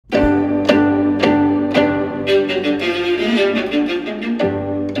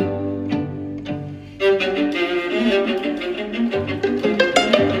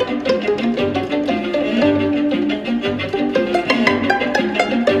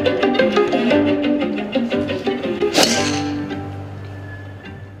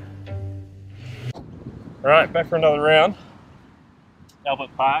Alright, back for another round.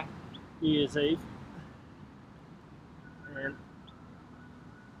 Albert Park, New Year's Eve. And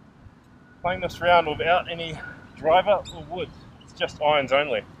playing this round without any driver or wood. It's just irons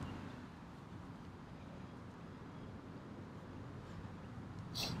only.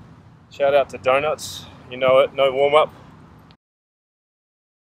 Shout out to Donuts, you know it, no warm up.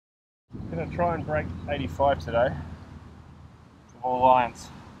 I'm going to try and break 85 today with all irons.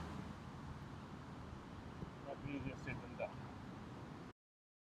 Might be easier said than done.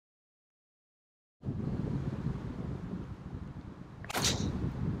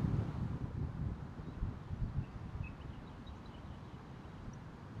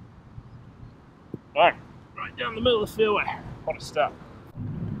 Right down the middle of the fairway. What a start.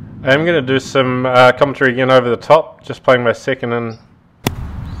 I'm going to do some commentary again over the top, just playing my second in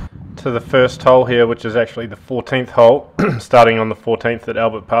to the first hole here, which is actually the 14th hole, starting on the 14th at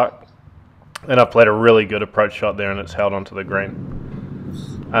Albert Park. And I played a really good approach shot there and it's held onto the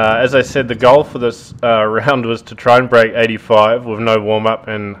green. As I said, the goal for this round was to try and break 85 with no warm-up,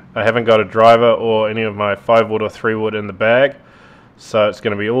 and I haven't got a driver or any of my 5-wood or 3-wood in the bag, so it's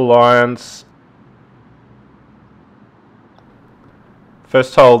going to be all irons.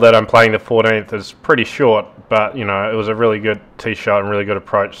 First hole that I'm playing, the 14th, is pretty short, but you know, it was a really good tee shot and really good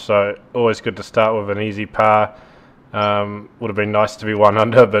approach, so always good to start with an easy par. Would have been nice to be 1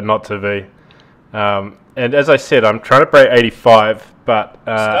 under, but not to be. And as I said, I'm trying to break 85, but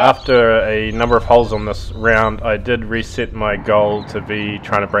after a number of holes on this round, I did reset my goal to be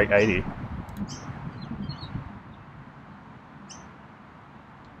trying to break 80.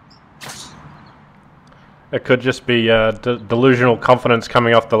 It could just be delusional confidence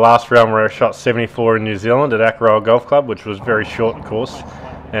coming off the last round where I shot 74 in New Zealand at Akaroa Golf Club, which was very short, of course.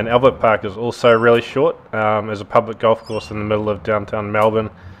 And Albert Park is also really short, as a public golf course in the middle of downtown Melbourne,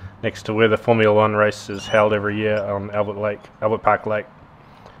 next to where the Formula 1 race is held every year on Albert Park Lake.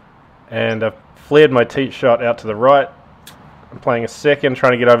 And I've flared my tee shot out to the right. I'm playing a second,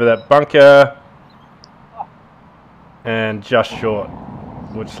 trying to get over that bunker, and just short,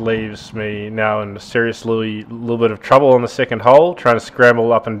 which leaves me now in a seriously little bit of trouble on the second hole, trying to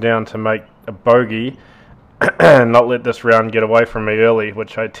scramble up and down to make a bogey and not let this round get away from me early,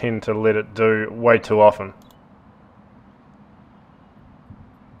 which I tend to let it do way too often.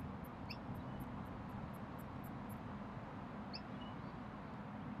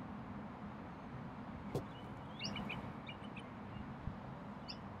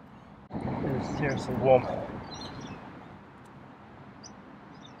 It was seriously warm.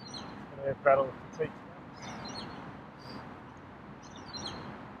 Battle of fatigue.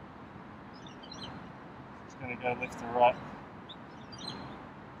 Just going to go left to right.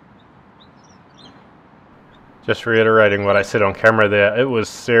 Just reiterating what I said on camera there, it was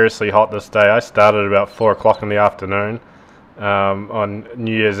seriously hot this day. I started about 4 o'clock in the afternoon on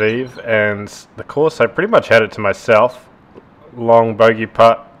New Year's Eve, and the course, I pretty much had it to myself. Long bogey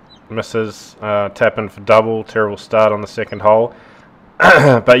putt, misses, tap in for double, terrible start on the second hole.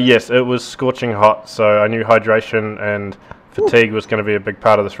 But yes, it was scorching hot, so I knew hydration and fatigue was going to be a big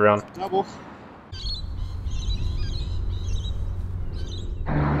part of this round. Double.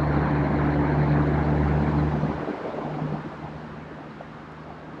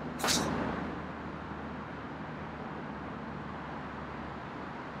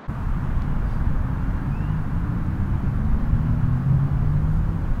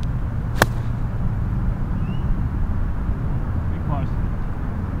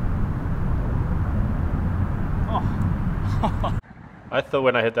 I thought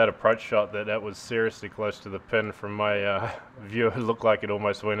when I hit that approach shot that was seriously close to the pin. From my view, it looked like it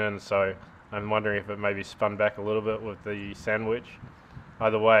almost went in, so I'm wondering if it maybe spun back a little bit with the sandwich.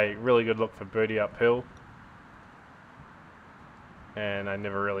 Either way, really good look for birdie uphill, and I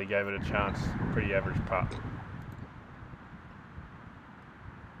never really gave it a chance. Pretty average putt.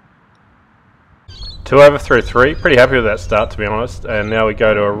 2 over through 3, pretty happy with that start, to be honest. And now we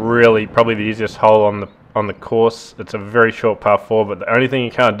go to a really, probably the easiest hole on the course. It's a very short par 4, but the only thing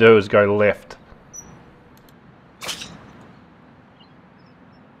you can't do is go left.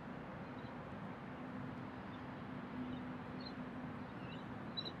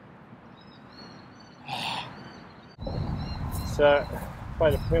 So,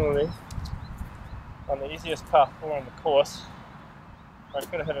 played a penalty on the easiest par 4 on the course. I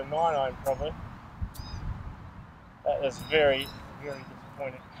could have hit a 9-iron probably. That is very, very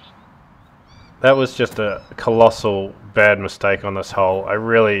disappointing. That was just a colossal bad mistake on this hole. I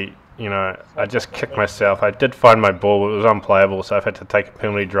really, I just kicked myself. I did find my ball, but it was unplayable, so I've had to take a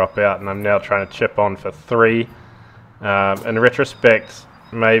penalty drop out, and I'm now trying to chip on for 3. In retrospect,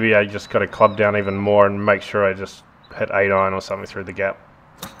 maybe I just got to club down even more and make sure I just hit 8 iron or something through the gap.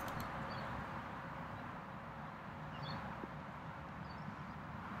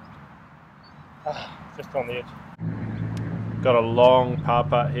 Just on the edge. Got a long par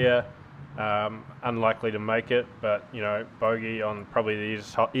putt here. Unlikely to make it, but you know, bogey on probably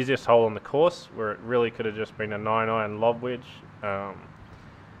the easiest hole on the course, where it really could have just been a 9 iron lob wedge.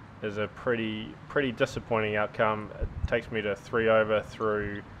 Is a pretty disappointing outcome. It takes me to 3 over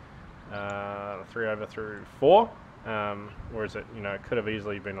through 4, whereas it, you know, could have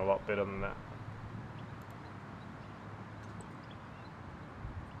easily been a lot better than that.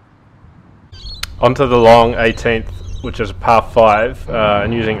 Onto the long 18th, which is a par 5,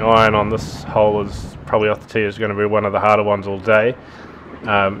 and using iron on this hole is probably off the tee is going to be one of the harder ones all day.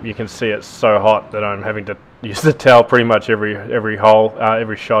 You can see it's so hot that I'm having to use the towel pretty much every hole,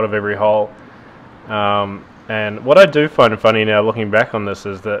 every shot of every hole. And what I do find funny now looking back on this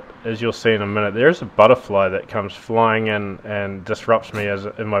is that, as you'll see in a minute, there's a butterfly that comes flying in and disrupts me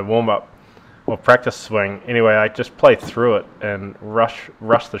in my warm-up or practice swing. Anyway, I just play through it and rush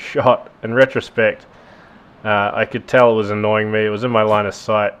the shot. In retrospect, I could tell it was annoying me. It was in my line of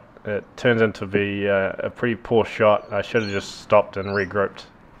sight. It turns into be a pretty poor shot. I should have just stopped and regrouped.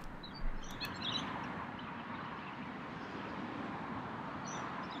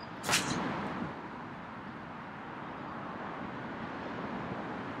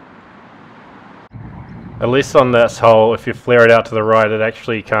 At least on this hole, if you flare it out to the right, it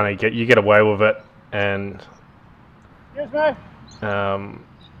actually kind of you get away with it. And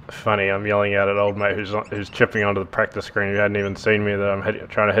funny, I'm yelling out at old mate who's chipping onto the practice screen, who hadn't even seen me, that I'm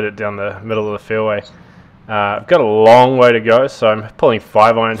trying to hit it down the middle of the fairway. I've got a long way to go, so I'm pulling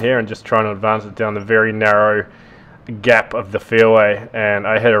 5 iron here and just trying to advance it down the very narrow gap of the fairway. And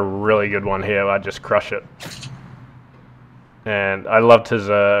I hit a really good one here. I just crush it. And I loved his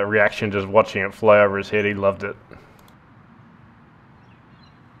reaction just watching it fly over his head. He loved it.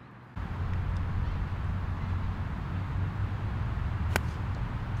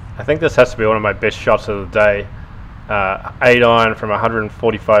 I think this has to be one of my best shots of the day. 8 iron from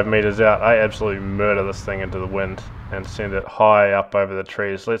 145 meters out. I absolutely murder this thing into the wind and send it high up over the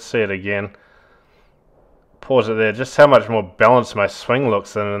trees. Let's see it again. Pause it there. Just how much more balanced my swing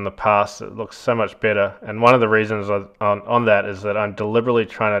looks than in the past. It looks so much better. And one of the reasons on that is that I'm deliberately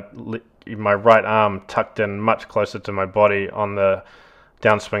trying to my right arm tucked in much closer to my body on the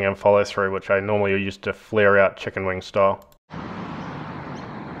downswing and follow through, which I normally used to flare out chicken wing style.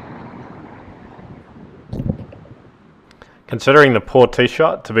 Considering the poor tee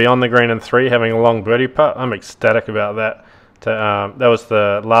shot, to be on the green in 3, having a long birdie putt, I'm ecstatic about that. That was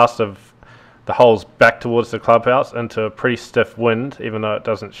the last of the holes back towards the clubhouse into a pretty stiff wind, even though it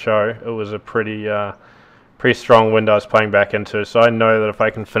doesn't show. It was a pretty strong wind I was playing back into, so I know that if I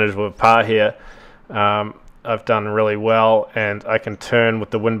can finish with a par here, I've done really well, and I can turn with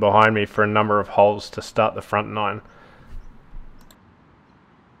the wind behind me for a number of holes to start the front 9.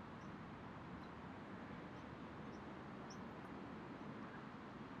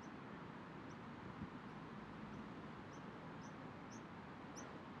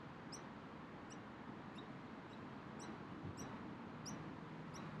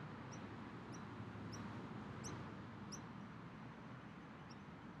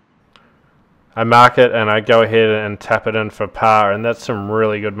 I mark it and I go ahead and tap it in for par, and that's some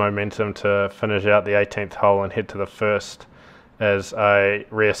really good momentum to finish out the 18th hole and head to the first as I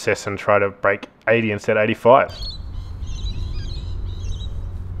reassess and try to break 80 instead of 85.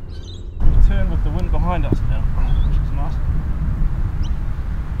 Turn with the wind behind us now, which is nice.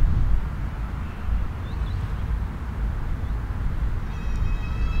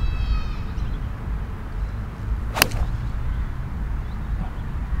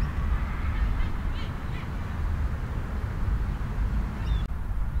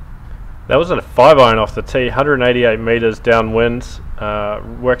 That was a 5 iron off the tee, 188 meters downwind.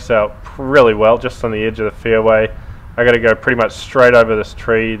 Works out really well, just on the edge of the fairway. I got to go pretty much straight over this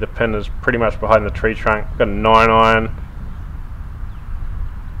tree. The pin is pretty much behind the tree trunk. Got a 9 iron.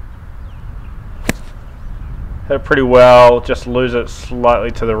 Hit it pretty well, just lose it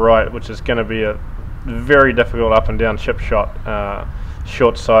slightly to the right, which is going to be a very difficult up and down chip shot.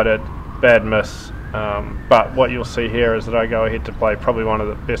 Short-sighted, bad miss. But what you'll see here is that I go ahead to play probably one of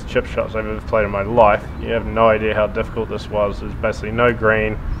the best chip shots I've ever played in my life. You have no idea how difficult this was. There's basically no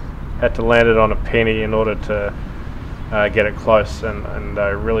green. Had to land it on a penny in order to get it close, and I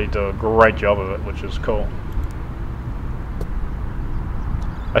really do a great job of it, which is cool.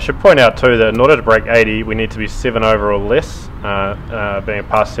 I should point out too that in order to break 80 we need to be 7 over or less. Being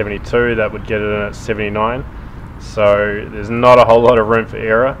past 72, that would get it in at 79. so there's not a whole lot of room for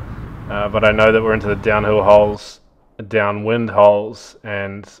error, but I know that we're into the downhill holes, downwind holes,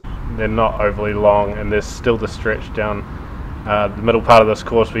 and they're not overly long, and there's still the stretch down the middle part of this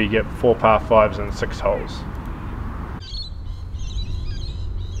course where you get 4 par 5s and 6 holes.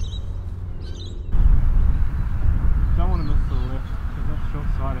 Don't want to miss to the left because that's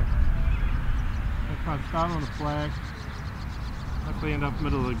short-sighted. So try and start on the flag, hopefully end up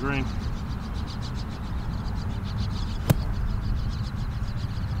middle of the green.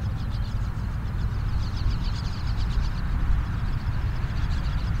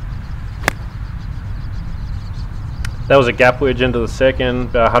 That was a gap wedge into the second,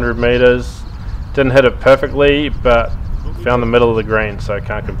 about 100 metres. Didn't hit it perfectly, but found the middle of the green, so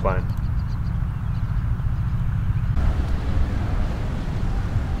can't complain.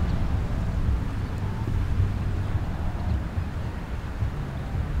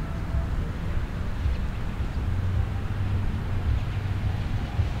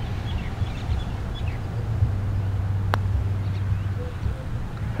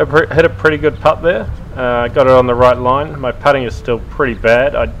 Hit a pretty good putt there. Got it on the right line. My putting is still pretty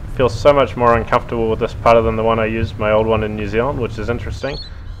bad. I feel so much more uncomfortable with this putter than the one I used, my old one in New Zealand, which is interesting.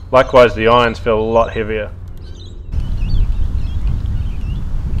 Likewise, the irons feel a lot heavier.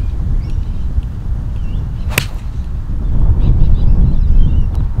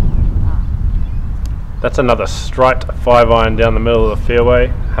 That's another striped 5-iron down the middle of the fairway,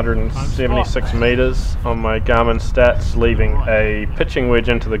 176 metres on my Garmin stats, leaving a pitching wedge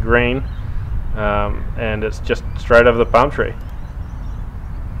into the green, and it's just straight over the palm tree.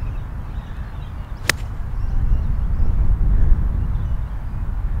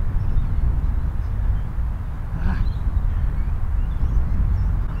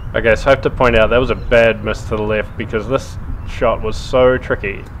 Okay, so I have to point out that was a bad miss to the left because this shot was so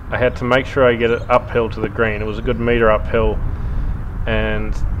tricky. I had to make sure I get it uphill to the green. It was a good metre uphill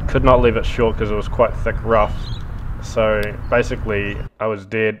and could not leave it short because it was quite thick rough. So basically I was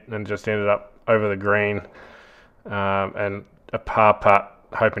dead and just ended up over the green, and a par putt,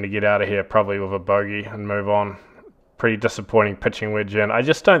 hoping to get out of here probably with a bogey and move on. Pretty disappointing pitching wedge in. I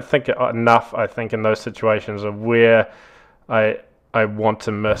just don't think enough, I think, in those situations of where I want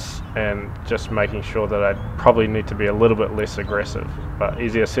to miss, and just making sure that I probably need to be a little bit less aggressive. But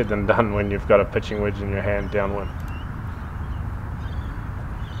easier said than done when you've got a pitching wedge in your hand downwind.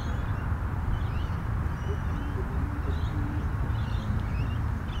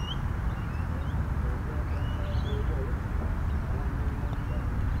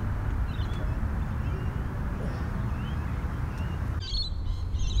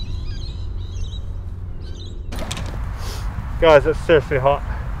 Guys, it's seriously hot.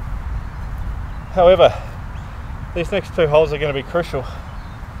 However, these next 2 holes are going to be crucial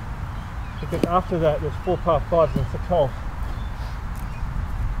because after that there's 4 par 5s and 6 holes.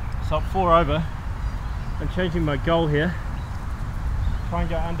 So I'm 4 over. I'm changing my goal here. Try and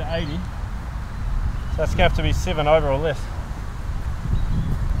go under 80. So that's going to have to be 7 over or less.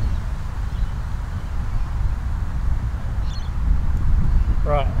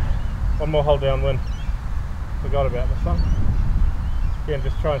 Right, one more hole downwind. Forgot about this one. Again,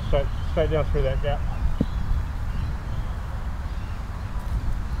 just try and straight down through that gap.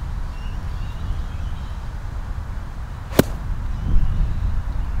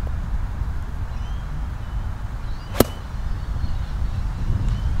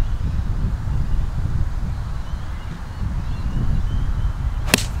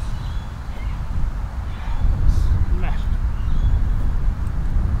 Smashed.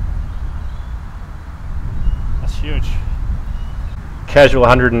 That's huge. Casual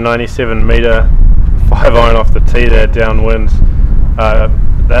 197 metre 5-iron off the tee there downwind.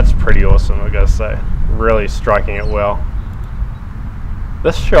 That's pretty awesome, I gotta say. Really striking it well.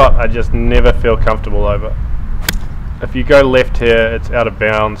 This shot I just never feel comfortable over. If you go left here, it's out of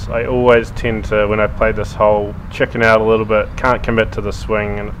bounds. I always tend to, when I play this hole, chicken out a little bit, can't commit to the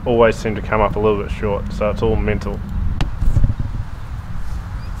swing, and always seem to come up a little bit short, so it's all mental.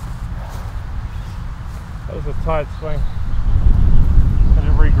 That was a tight swing. Had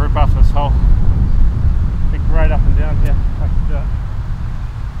to regroup after this hole. Big grade up and down here. I can do it.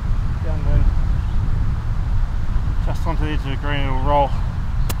 Downwind. Just onto the edge of the green, it'll roll.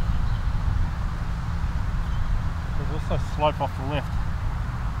 There's also slope off the left,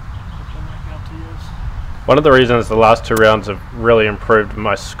 which I might be able to use. One of the reasons the last 2 rounds have really improved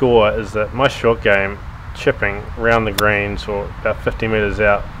my score is that my short game, chipping round the greens or about 50 metres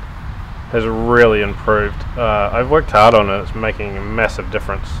out, has really improved. I've worked hard on it. It's making a massive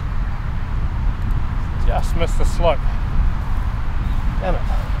difference. Just missed the slope. Damn it.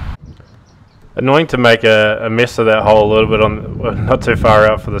 annoying to make a mess of that hole a little bit on, well, not too far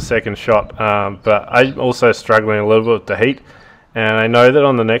out for the second shot, but I'm also struggling a little bit with the heat, and I know that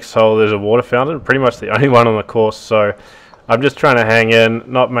on the next hole there's a water fountain, pretty much the only one on the course, so I'm just trying to hang in,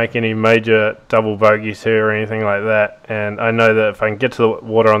 not make any major double bogeys here or anything like that, and I know that if I can get to the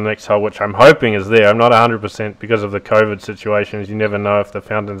water on the next hole, which I'm hoping is there, I'm not 100% because of the COVID situations, you never know if the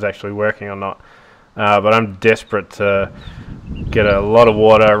fountain's actually working or not, but I'm desperate to get a lot of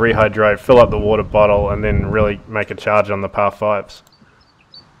water, rehydrate, fill up the water bottle, and then really make a charge on the par 5s.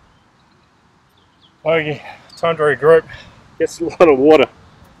 Okay, time to regroup. Gets a lot of water.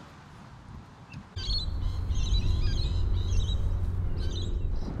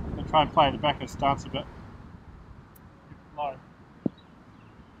 I'll try and play the back of the stance a bit. Low.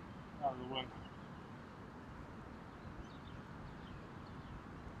 Out of the wind.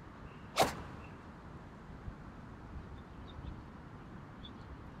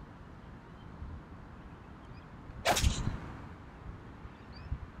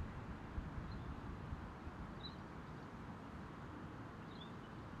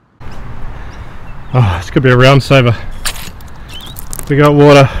 Oh, this could be a round saver. We got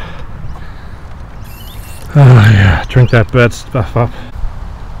water. Oh yeah, drink that bird stuff up.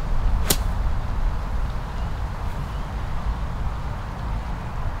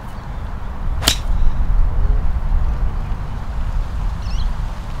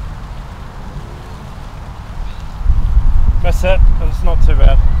 Miss it, but it's not too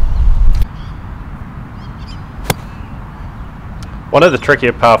bad. One of the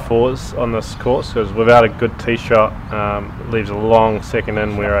trickier par 4s on this course, because without a good tee shot, it leaves a long second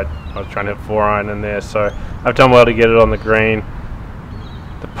in where I was trying to hit 4-iron in there, so I've done well to get it on the green.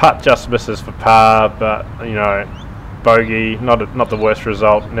 The putt just misses for par, but you know, bogey, not the worst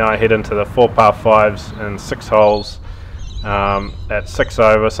result. Now I head into the 4 par 5s and 6 holes at 6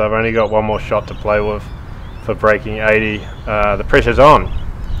 over, so I've only got one more shot to play with for breaking 80. The pressure's on.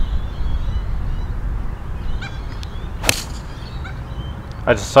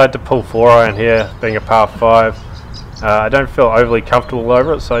 I decided to pull 4-iron here, being a par 5. I don't feel overly comfortable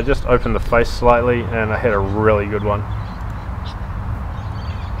over it, so I just opened the face slightly and I hit a really good one.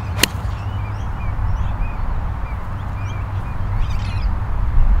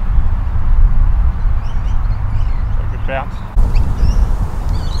 A good bounce.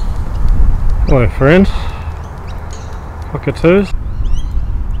 Hello friends, cockatoos.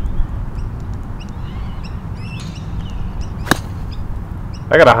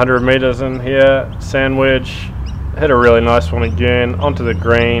 I got 100 meters in here, sand wedge, hit a really nice one again, onto the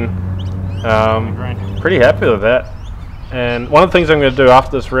green. Pretty happy with that. And one of the things I'm going to do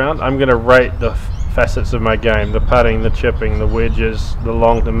after this round, I'm going to rate the facets of my game, the putting, the chipping, the wedges, the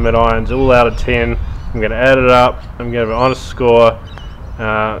long to mid irons, all out of 10. I'm going to add it up, I'm going to have an honest score,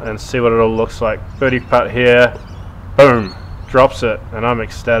 and see what it all looks like. Birdie putt here, boom, drops it, and I'm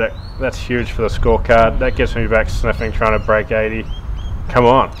ecstatic. That's huge for the scorecard. That gets me back sniffing, trying to break 80. Come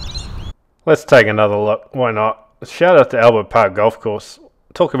on, let's take another look. Why not? Shout out to Albert Park Golf Course.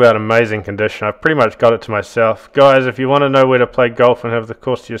 Talk about amazing condition. I've pretty much got it to myself. Guys, if you want to know where to play golf and have the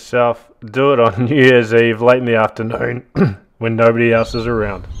course to yourself, do it on New Year's Eve, late in the afternoon, when nobody else is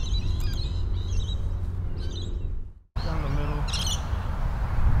around. Down the middle.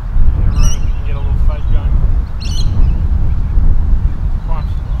 In the room, you can get a little fade going.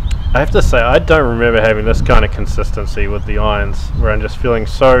 I have to say, I don't remember having this kind of consistency with the irons, where I'm just feeling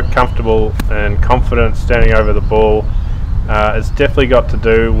so comfortable and confident standing over the ball. It's definitely got to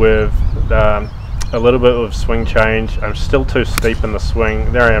do with a little bit of swing change. I'm still too steep in the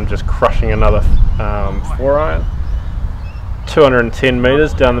swing. There I am, just crushing another 4-iron. 210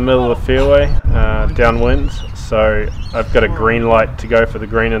 meters down the middle of the fairway, downwind. So I've got a green light to go for the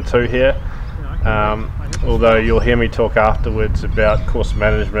green and 2 here. Although you'll hear me talk afterwards about course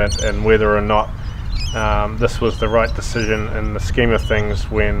management and whether or not this was the right decision in the scheme of things,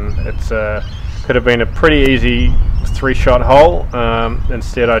 when it's could have been a pretty easy 3-shot hole.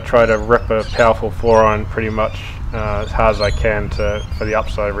 Instead I try to rip a powerful 4-iron pretty much as hard as I can for the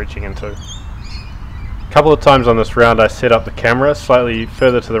upside reaching into. A couple of times on this round I set up the camera slightly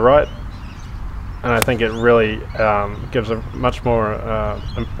further to the right, and I think it really gives a much more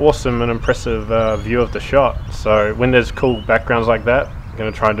awesome and impressive view of the shot. So when there's cool backgrounds like that, I'm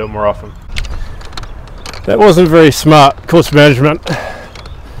going to try and do it more often. That wasn't very smart course management.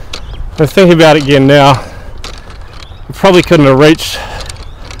 I'm thinking about it again now. I probably couldn't have reached.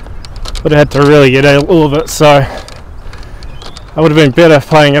 Would have had to really get all of it, so I would have been better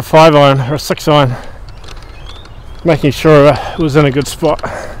playing a 5-iron or a 6-iron, making sure it was in a good spot.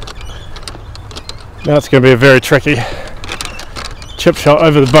 Now it's going to be a very tricky chip shot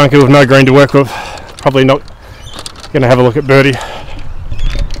over the bunker with no green to work with. Probably not going to have a look at birdie.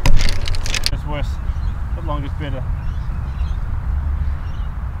 It's worse, but longer's better.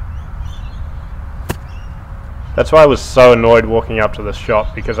 That's why I was so annoyed walking up to this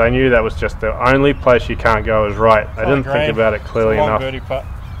shot, because I knew that was just the only place you can't go is right. I didn't think about it clearly enough. Birdie putt.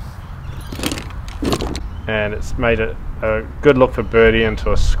 And it's made it a good look for birdie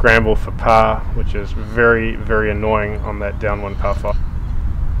into a scramble for par, which is very, very annoying on that downwind par 5.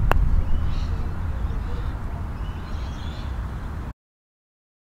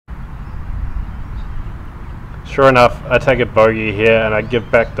 Sure enough, I take a bogey here and I give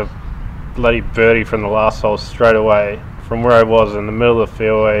back the bloody birdie from the last hole straight away from where I was in the middle of the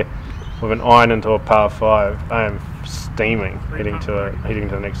fairway with an iron into a par 5. I am steaming heading to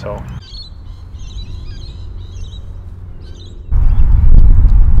the next hole.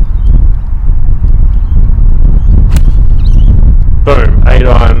 Boom, 8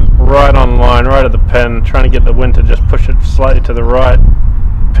 iron, right on line, right at the pin, trying to get the wind to just push it slightly to the right,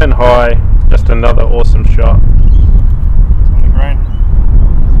 pin high, just another awesome shot. It's on the green.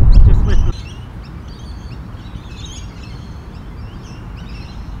 Just left it.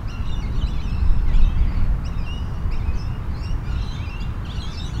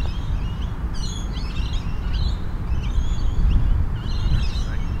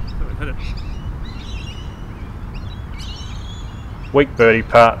 Hit it. Weak birdie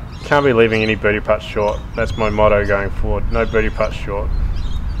putt. Can't be leaving any birdie putts short. That's my motto going forward. No birdie putts short.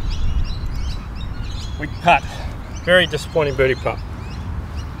 Weak putt. Very disappointing birdie putt.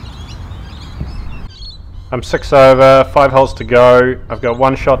 I'm 6 over, 5 holes to go. I've got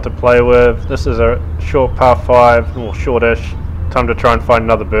 1 shot to play with. This is a short par 5, or shortish. Time to try and find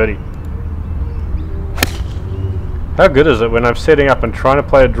another birdie. How good is it when I'm setting up and trying to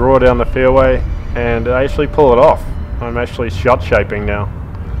play a draw down the fairway and I actually pull it off? I'm actually shot shaping now.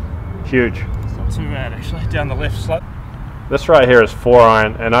 Huge. It's not too bad actually, down the left slope. This right here is 4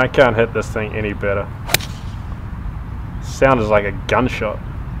 iron and I can't hit this thing any better. Sound is like a gunshot.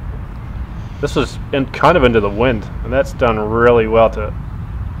 This was kind of into the wind and that's done really well to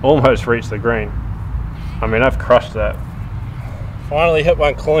almost reach the green. I mean, I've crushed that. Finally hit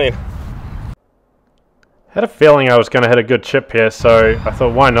one clean. Had a feeling I was going to hit a good chip here, so I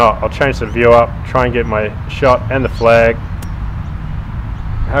thought, why not? I'll change the view up, try and get my shot and the flag.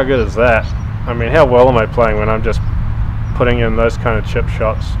 How good is that? I mean, how well am I playing when I'm just putting in those kind of chip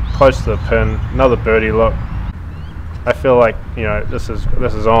shots close to the pin? Another birdie look. I feel like, you know, this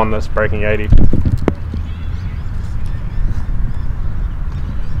is on. This breaking 80.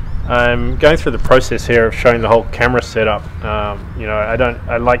 I'm going through the process here of showing the whole camera setup. You know,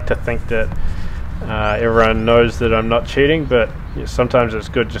 I like to think that everyone knows that I'm not cheating, but you know, sometimes it's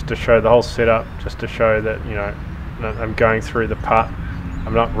good just to show the whole setup, just to show that, you know, I'm going through the putt.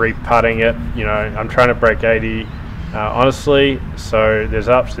 I'm not re-putting it. You know, I'm trying to break 80 honestly. So there's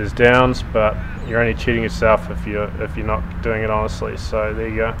ups, there's downs, but you're only cheating yourself if you're not doing it honestly. So there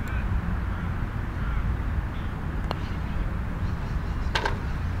you go.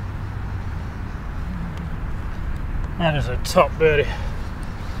 That is a top birdie.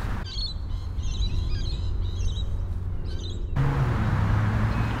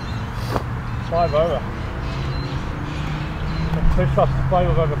 5 over. And 2 shots to play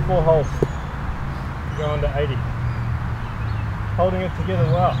with over 4 holes. Go under 80. Holding it together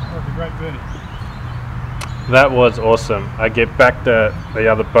well. That was a great birdie. That was awesome. I get back the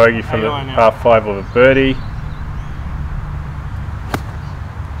other bogey from the par 5 with a birdie.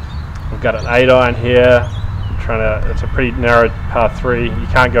 We've got an 8 iron here. It's a pretty narrow par 3. You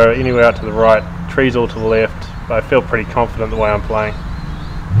can't go anywhere out to the right. Trees all to the left. But I feel pretty confident the way I'm playing.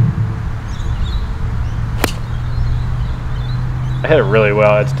 I hit it really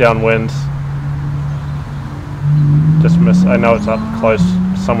well. It's downwind. Just miss. I know it's up close,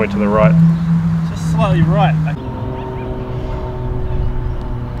 somewhere to the right. Just slightly right.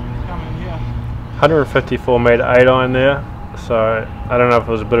 154 metre 8 iron there. So I don't know if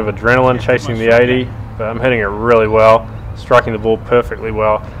it was a bit of adrenaline chasing the 80, but I'm hitting it really well, striking the ball perfectly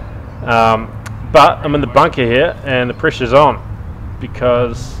well. But I'm in the bunker here, and the pressure's on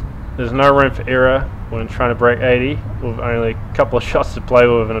because there's no room for error when trying to break 80 with only a couple of shots to play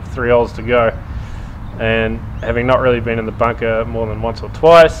with and 3 holes to go. And having not really been in the bunker more than once or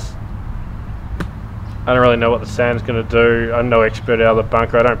twice, I don't really know what the sand's going to do. I'm no expert out of the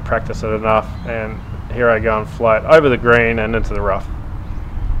bunker. I don't practice it enough, and here I go and float over the green and into the rough.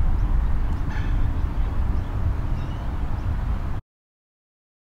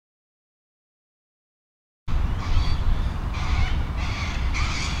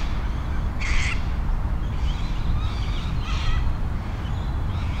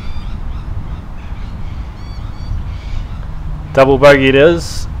 Double bogey it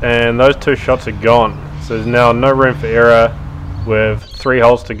is, and those 2 shots are gone. So there's now no room for error with 3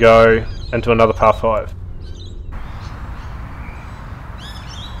 holes to go into another par 5.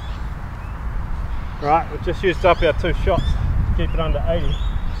 Right, we've just used up our 2 shots to keep it under 80.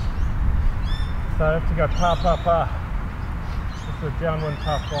 So I have to go par, par, par. This is a downwind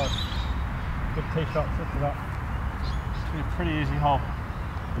par 5. Good tee shot, sets it up. Should be a pretty easy hole.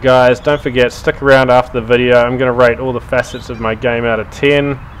 Guys, don't forget, stick around after the video. I'm going to rate all the facets of my game out of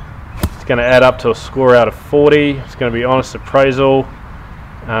 10. It's going to add up to a score out of 40. It's going to be honest appraisal.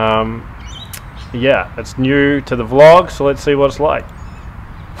 Yeah, it's new to the vlog, so let's see what it's like.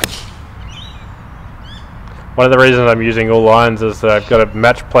 One of the reasons I'm using all irons is that I've got a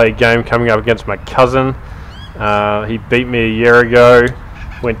match play game coming up against my cousin. He beat me a year ago,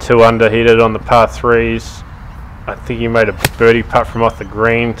 went 2 under, he did on the par 3s. I think he made a birdie putt from off the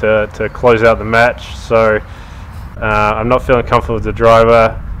green to close out the match, so I'm not feeling comfortable with the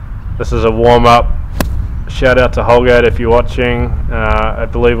driver. This is a warm-up. Shout out to Holgate if you're watching. I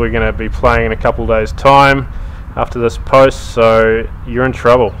believe we're going to be playing in a couple of days' time after this post, so you're in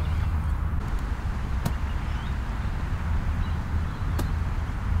trouble.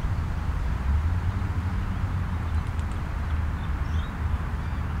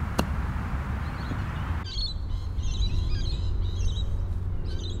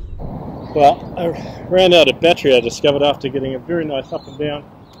 Well, I ran out of battery, I discovered, after getting a very nice up and down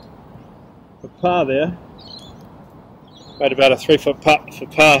for par there. Made about a 3-foot putt for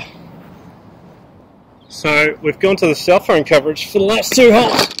par. So we've gone to the cell phone coverage for the last 2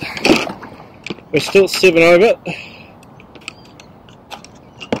 holes. We're still 7 over.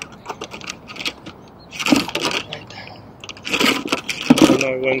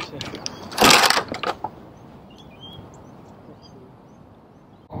 No wind.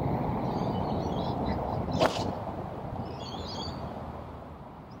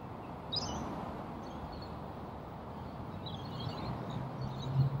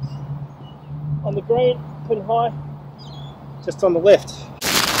 On the green, pin high, just on the left.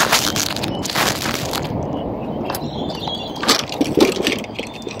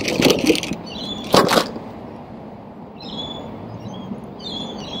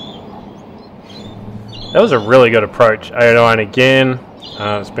 That was a really good approach. 809 again.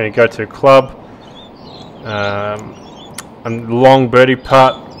 It's been a go-to club. A long birdie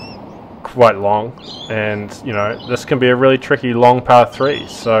putt, quite long, and you know this can be a really tricky long par 3.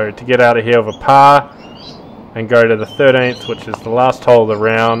 So to get out of here with a par and go to the 13th, which is the last hole of the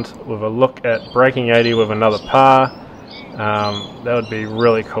round, with a look at breaking 80 with another par, that would be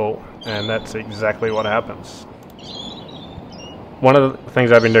really cool, and that's exactly what happens. One of the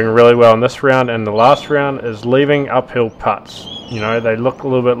things I've been doing really well in this round and the last round is leaving uphill putts. You know, they look a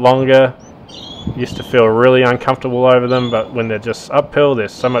little bit longer. Used to feel really uncomfortable over them, but when they're just uphill, they're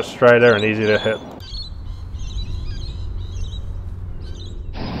so much straighter and easier to hit.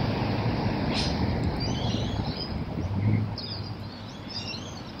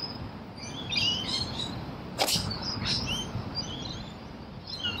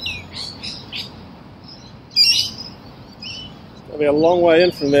 It's going to be a long way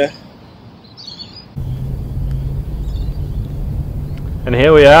in from there. And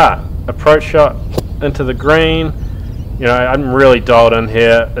here we are. Approach shot into the green. You know, I'm really dialed in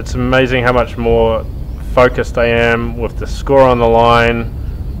here. It's amazing how much more focused I am with the score on the line.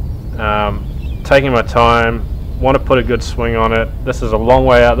 Taking my time, want to put a good swing on it. This is a long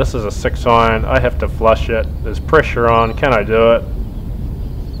way out. This is a 6-iron. I have to flush it. There's pressure on. Can I do it?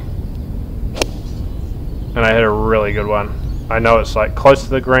 And I hit a really good one. I know it's like close to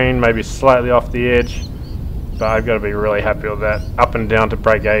the green, maybe slightly off the edge, but I've got to be really happy with that. Up and down to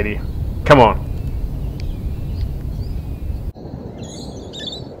break 80. Come on.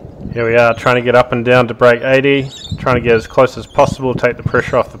 Here we are, trying to get up and down to break 80, trying to get as close as possible, take the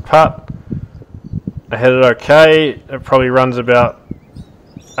pressure off the putt. I hit it okay. It probably runs about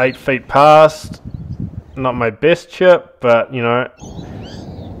 8 feet past. Not my best chip, but you know,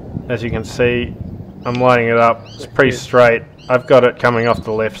 as you can see, I'm lining it up. It's pretty straight. I've got it coming off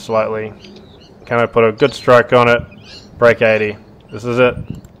the left slightly. Can I put a good stroke on it? Break 80. This is it.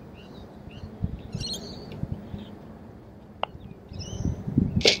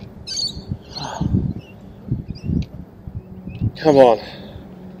 Come on.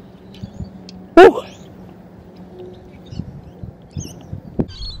 Woo.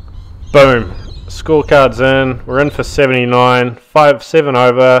 Boom. Scorecard's in. We're in for 79. 7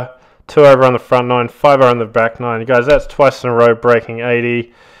 over. 2 over on the front 9. 5 over on the back 9. Guys, that's twice in a row breaking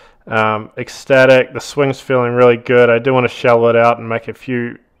 80. Ecstatic. The swing's feeling really good. I do want to shallow it out and make a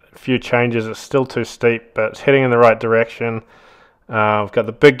few a few changes. It's still too steep, but it's heading in the right direction. We've got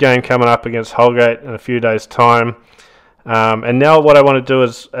the big game coming up against Holgate in a few days' time. And now what I want to do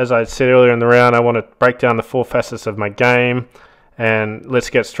is, as I said earlier in the round, I want to break down the 4 facets of my game, and let's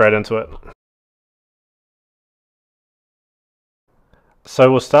get straight into it.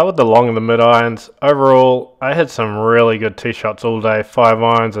 So we'll start with the long and the mid irons. Overall, I had some really good tee shots all day, 5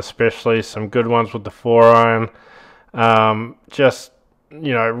 irons especially, some good ones with the 4 iron. Just,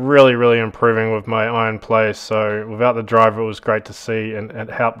 you know, really improving with my iron play. So without the driver, it was great to see, and it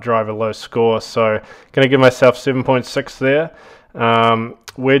helped drive a low score. So going to give myself 7.6 there.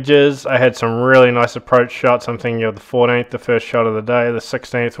 Wedges, I had some really nice approach shots. I'm thinking of the 14th, the first shot of the day, the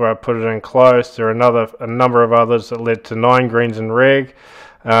 16th where I put it in close. There are a number of others that led to 9 greens in reg.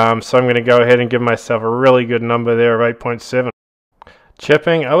 So I'm going to go ahead and give myself a really good number there of 8.7.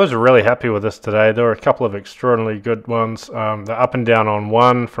 Chipping, I was really happy with this today. There were a couple of extraordinarily good ones. The up and down on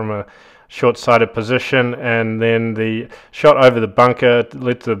 1 from a short-sided position, and then the shot over the bunker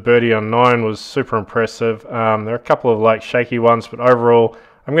led to the birdie on 9 was super impressive. There are a couple of like shaky ones, but overall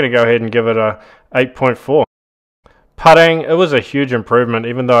I'm going to go ahead and give it a 8.4. Putting, it was a huge improvement,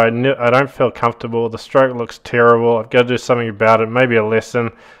 even though I don't feel comfortable. The stroke looks terrible. I've got to do something about it, maybe a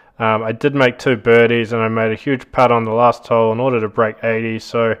lesson. I did make 2 birdies, and I made a huge putt on the last hole in order to break 80,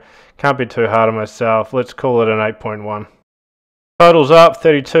 so can't be too hard on myself. Let's call it an 8.1. Totals up,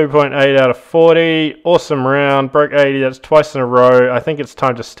 32.8 out of 40. Awesome round, broke 80, that's twice in a row. I think it's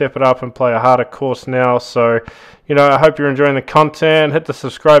time to step it up and play a harder course now. So, you know, I hope you're enjoying the content. Hit the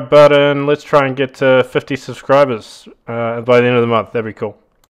subscribe button. Let's try and get to 50 subscribers by the end of the month. That'd be cool.